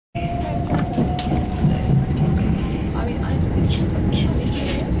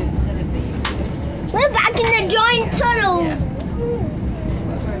giant tunnel. Yeah.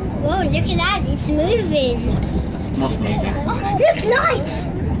 Whoa, look at that, it's moving. What's moving? Oh, look, lights.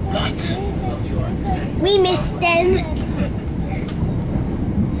 Lights. We missed them.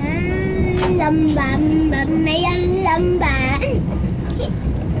 Lumba, lumba.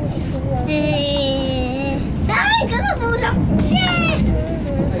 I'm gonna fall off the chair.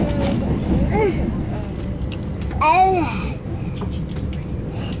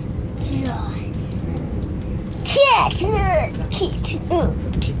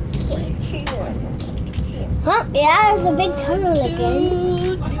 Huh? Yeah, there's a big tunnel again.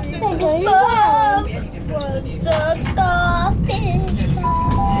 They're going above. What's a stopping?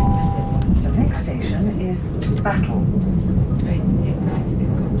 The next station is Battle. It's nice and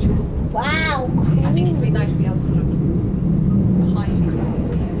it's got chalk. Wow. I think it'd be nice to be able to sort of hide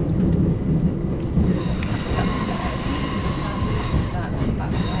around here.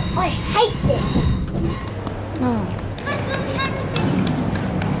 I hate this. Oh.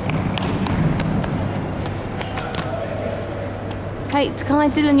 Kate, come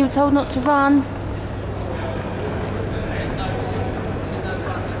on, Dylan, you were told not to run.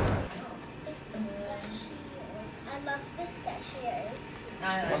 I love pistachios.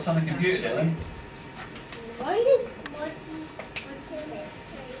 What's on the computer, Dylan? Why is what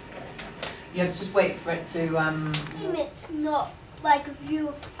is You have to just wait for it to It's not like a view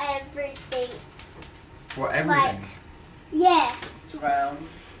of everything. What, everything? Yeah. round.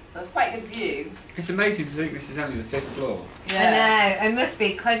 That's quite a good view. It's amazing to think this is only the 5th floor. I know, it must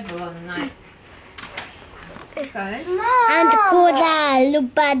be incredible on the night. So, And cola,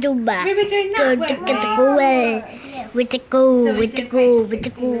 luba duba. we were doing that, weren't we? With the go, with the go, with the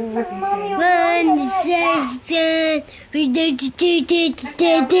go. One session. We do. In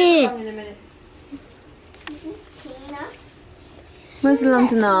a minute. This is Tina. Where's the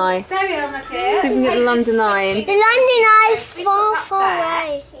London Eye? There we are, Matthias. See if we can get the London Eye in. The London Eye is We far, put that far there.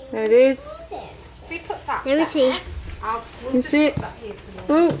 away. There it is. We put that Let me see. Can you see it?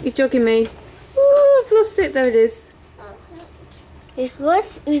 Oh, you're jogging me. Oh, I've lost it. There it is. We've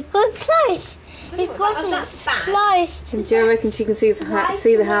got close. We've got that's close. And Joe reckons she can see the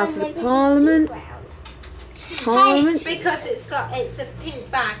Houses of Parliament. Parliament. Because it's a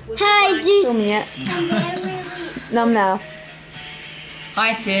pink bag with Hey, white. do Film yet? Numb now.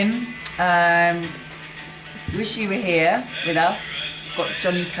 Hi Tim. Wish you were here with us. Got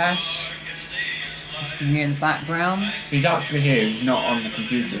Johnny Cash. As you can hear in the background. He's actually here, he's not on the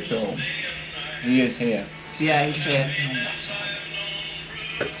computer at all. He is here. Yeah, he's here.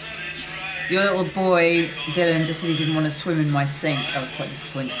 Your little boy, Dylan, just said he didn't want to swim in my sink. I was quite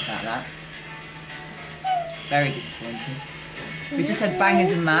disappointed about that. Very disappointed. We just had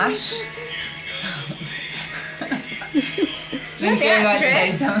bangers and mash. Maybe Joey might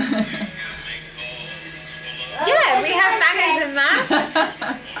say something. Yeah, we have bangers and mash.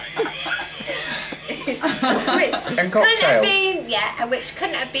 Which And couldn't have cocktails. been, which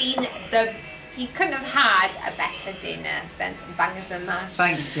couldn't have been you couldn't have had a better dinner than bangers and mash.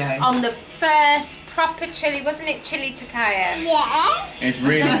 Thanks, Joe. On the first proper chilly, wasn't it chilly Takaya? Yes. It's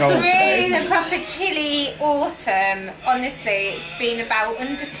really cold today, Really, isn't the it? proper chilly autumn. Honestly, it's been about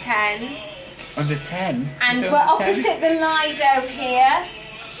under 10. Under 10? And Is it we're under 10? opposite the Lido here,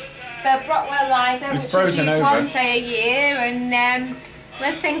 the Brockwell Lido, It's which is frozen used over. one day a year, and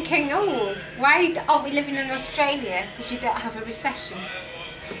we're thinking, oh, why aren't we living in Australia? Because you don't have a recession.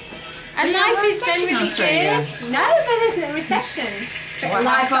 And We don't life have a is recession in generally Australia. good. No, there isn't a recession. Bit Well, of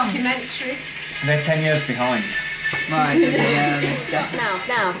how live come? documentary. They're 10 years behind. Right, yeah, makes sense.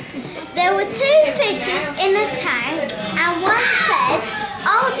 Now. There were 2 fishes in a tank, and one said,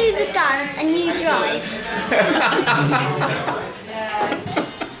 "I'll do the guns and you drive."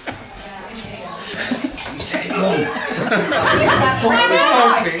 You said it wrong.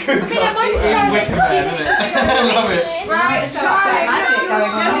 Right, so magic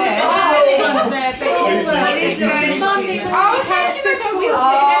going on here. It is going to.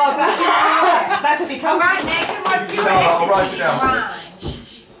 Oh, that's a big one. Right, Nathan, what's your I'll write it down.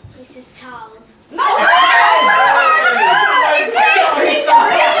 This is Charles.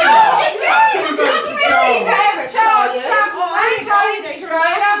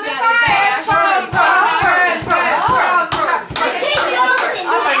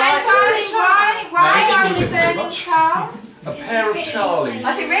 A pair of Charlies.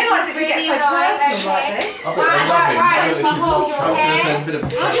 I didn't realise it would get so personal like this. I bet they love him. I bet they keep hold Charles. There's a bit of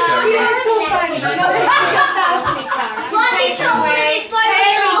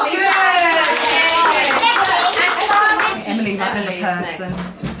Emily, like a person.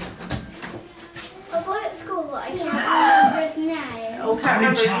 I bought it school, but I can't remember his name. Oh, can't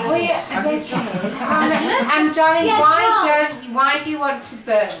remember his name. And darling, why do you want to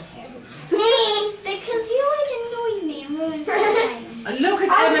burn him? Because he always annoys me and ruins my day. Look at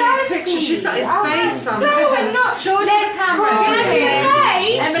Emily's picture. She's got his face on. So not. Show it to the camera. Can I see your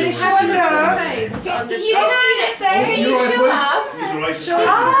face? Emily, show her your face. You turn it face. Show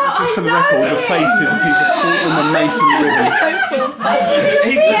us. Just for the record, the face is a piece of Portland and Mason ribbon.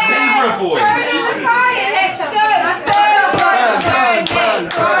 He's the zebra boy. Throw it in the fire. Let's go.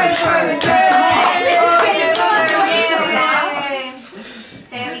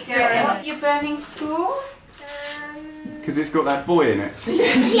 There we go. What, you're burning school? Because it's got that boy in it.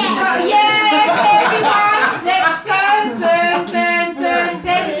 Yeah. Yes, everyone. Let's go. Burn, burn, burn.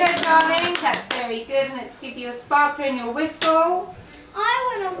 There we go, darling. That's very good. And let's give you a sparkler in your whistle. I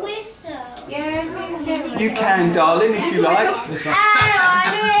want a whistle. Yeah, You can, darling, if you like. I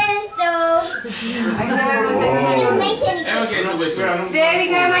want a whistle. Make any Emma gets a whistle. There we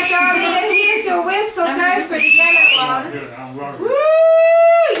go, my darling. And here's your whistle. Go for the yellow one. Woo!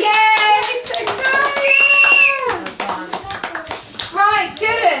 Yeah, it's a Right,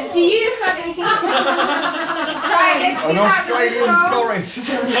 Dylan, do you have anything to say? Right, let's see An how the Australian whistle. forest.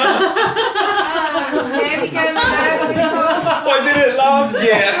 There we go, my darling whistle. I did it last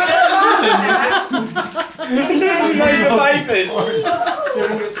year. There we go. We made the babies.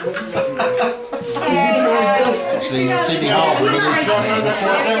 Actually, Sydney Harbour, There we go, my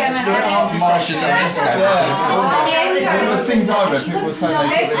darling. Martian landscape. One of the things I read, people were saying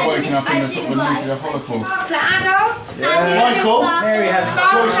they thought they'd woken up in the sort of nuclear holocaust. The adults. Michael, There he has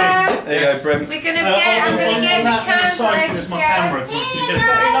Sparkler. there you go, Brent. We're gonna get. I'm gonna get the camera over here.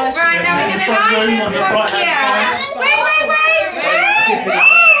 Right now we're gonna line them from here. Wait.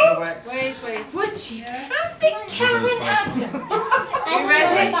 Would you have the Karen Adam? You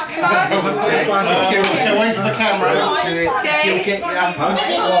ready? Wait for the camera. Wait.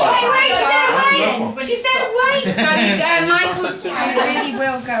 She said wait. Michael, it really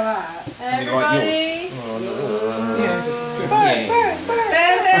will go up. Everybody.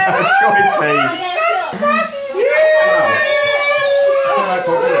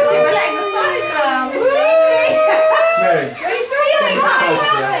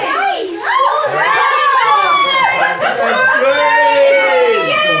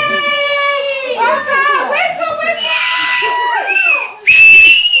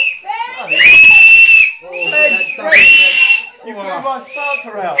 You blew my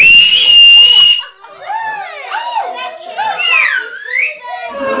sparkler out.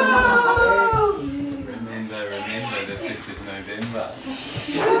 Remember the 5th of November.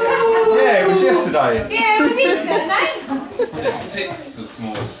 Yeah, it was yesterday. Yeah, it was Easter, mate. The 6th was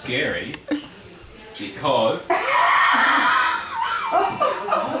more scary because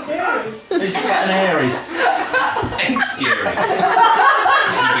Big fat and hairy. ain't scary.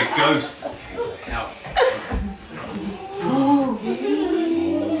 The ghosts came to the house.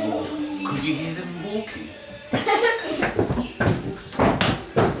 Could you hear them walking?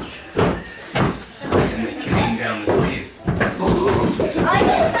 And they came down the stairs. I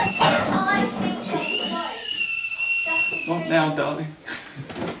think she's close. Not now, darling.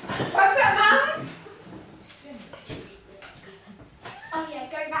 What's that, Mum? Oh yeah,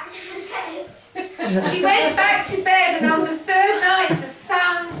 go back to bed. She went back to bed, and on the third night, the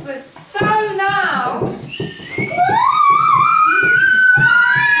sounds were so loud.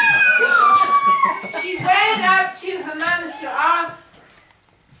 She went up to her mum to ask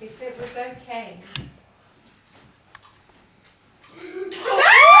if it was okay.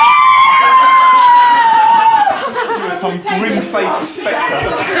 You were some grim-faced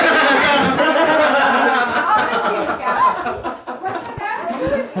spectre.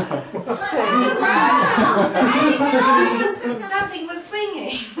 Something was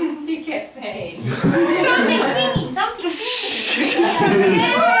swinging. You kept saying. Something swinging. Something swinging.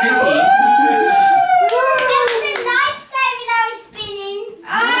 There was a lightsaber that was spinning.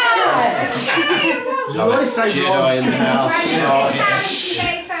 Jedi in the house. Oh,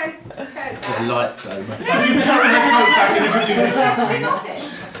 The lightsaber.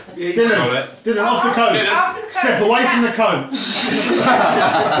 Dylan, off the coat. Step away from the coat.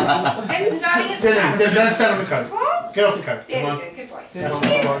 Dylan, don't stand on the coat. Get off the coat. Very good, good boy.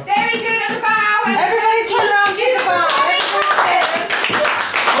 Very good on the bow. Everybody turn around to the bow.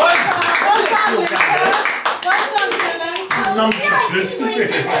 Well done, Dylan. Nunchuckers. So it's very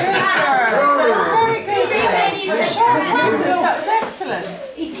good. That was excellent.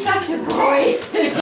 He's such a boy.